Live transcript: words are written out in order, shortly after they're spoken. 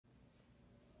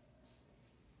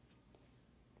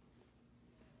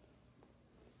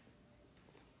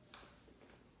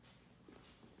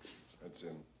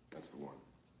fits in, that's the one.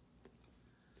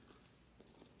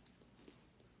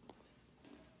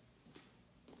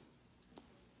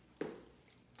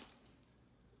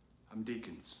 I'm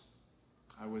Deacons.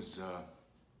 I was,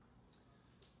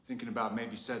 thinking about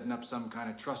maybe setting up some kind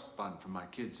of trust fund for my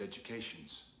kids'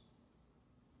 educations.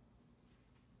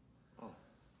 Oh,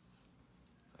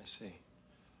 I see.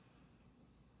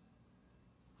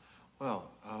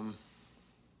 Well,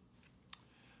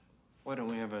 why don't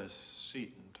we have a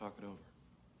seat and talk it over?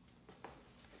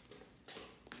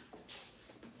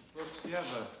 Brooks, do you have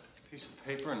a piece of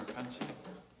paper and a pencil?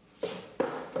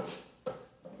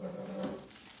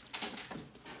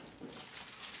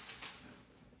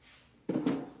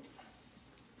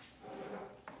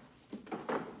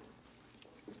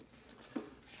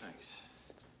 Thanks.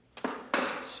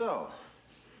 So,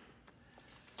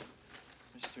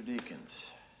 Mr. Deacons.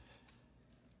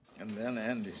 And then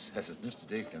Andy says, Mr.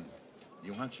 Deacon,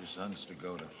 you want your sons to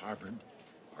go to Harvard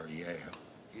or Yale?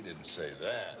 He didn't say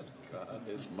that. God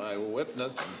is my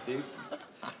witness. And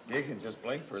Deacon just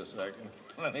blinked for a second,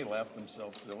 and then he laughed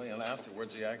himself silly, and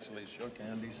afterwards he actually shook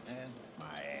Andy's hand.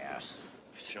 My ass.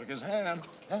 Shook his hand.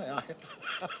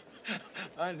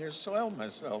 I near soiled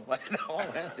myself. I know all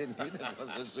Andy needed was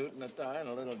a suit and a tie and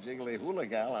a little jiggly hula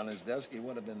gal on his desk. He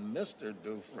would have been Mr.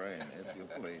 Dufresne, if you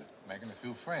please. Making a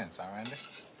few friends, huh, Randy?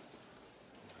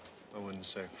 I wouldn't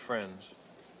say friends.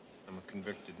 I'm a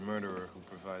convicted murderer who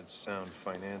provides sound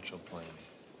financial planning.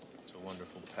 It's a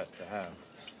wonderful pet to have.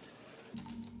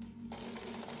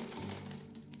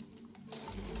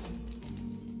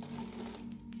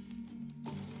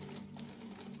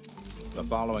 The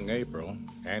following April,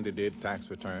 Andy did tax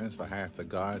returns for half the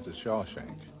guards at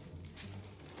Shawshank.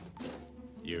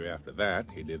 Year after that,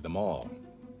 he did them all,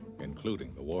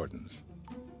 including the wardens.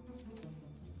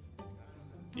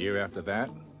 Year after that,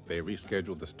 they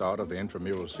rescheduled the start of the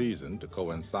intramural season to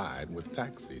coincide with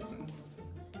tax season.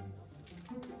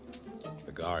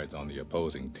 The guards on the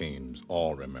opposing teams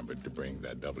all remembered to bring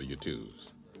their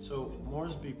W-2s. So,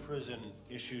 Moresby Prison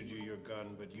issued you your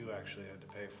gun, but you actually had to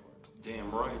pay for it.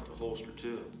 Damn right, the holster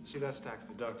too. See, that's tax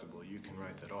deductible. You can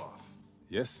write that off.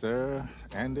 Yes, sir.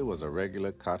 Andy was a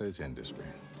regular cottage industry.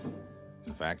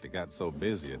 In fact, it got so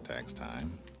busy at tax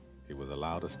time, he was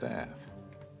allowed a staff.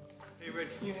 Hey, Red,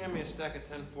 can you hand me a stack of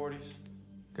 1040s?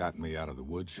 Got me out of the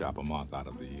wood shop a month out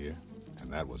of the year,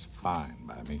 and that was fine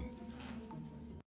by me.